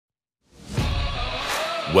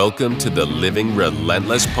Welcome to the Living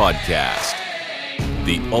Relentless podcast,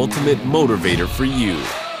 the ultimate motivator for you,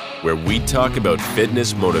 where we talk about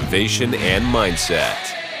fitness, motivation, and mindset.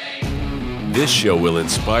 This show will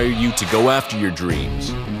inspire you to go after your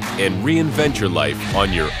dreams and reinvent your life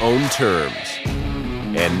on your own terms.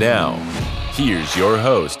 And now, here's your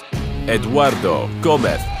host, Eduardo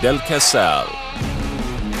Gomez del Casal.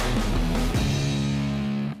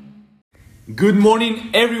 Good morning,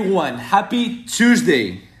 everyone. Happy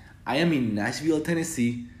Tuesday. I am in Nashville,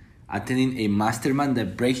 Tennessee, attending a mastermind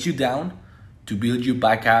that breaks you down to build you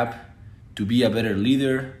back up, to be a better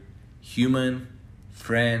leader, human,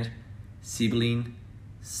 friend, sibling,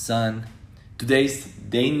 son. Today's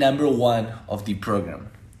day number 1 of the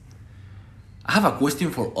program. I have a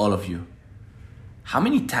question for all of you. How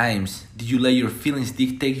many times did you let your feelings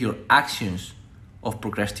dictate your actions of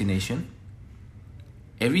procrastination?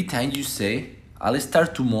 Every time you say, I'll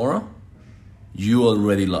start tomorrow, you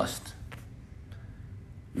already lost.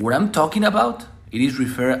 What I'm talking about, it is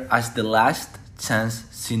referred as the last chance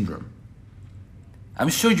syndrome. I'm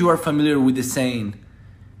sure you are familiar with the saying,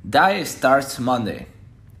 diet starts Monday.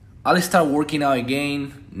 I'll start working out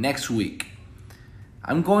again next week.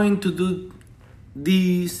 I'm going to do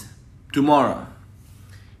this tomorrow.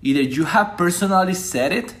 Either you have personally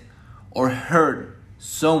said it or heard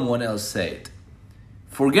someone else say it.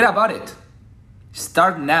 Forget about it.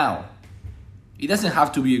 Start now. It doesn't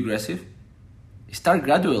have to be aggressive. Start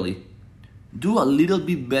gradually. Do a little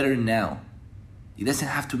bit better now. It doesn't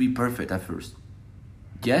have to be perfect at first.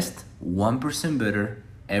 Just 1% better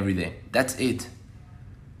every day. That's it.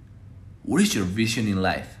 What is your vision in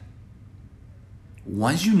life?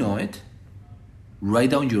 Once you know it, write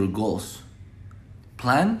down your goals.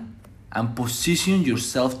 Plan and position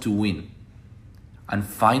yourself to win. And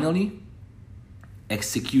finally,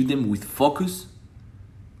 execute them with focus,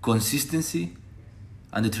 consistency,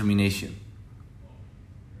 and determination.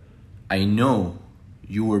 I know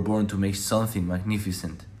you were born to make something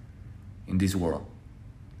magnificent in this world.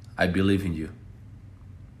 I believe in you.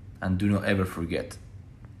 And do not ever forget,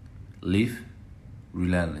 live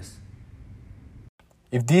relentless.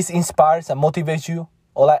 If this inspires and motivates you,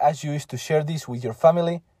 all I ask you is to share this with your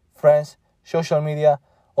family, friends, social media,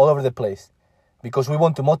 all over the place. Because we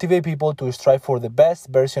want to motivate people to strive for the best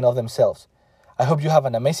version of themselves. I hope you have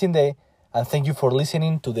an amazing day, and thank you for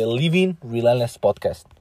listening to the Living Relentless podcast.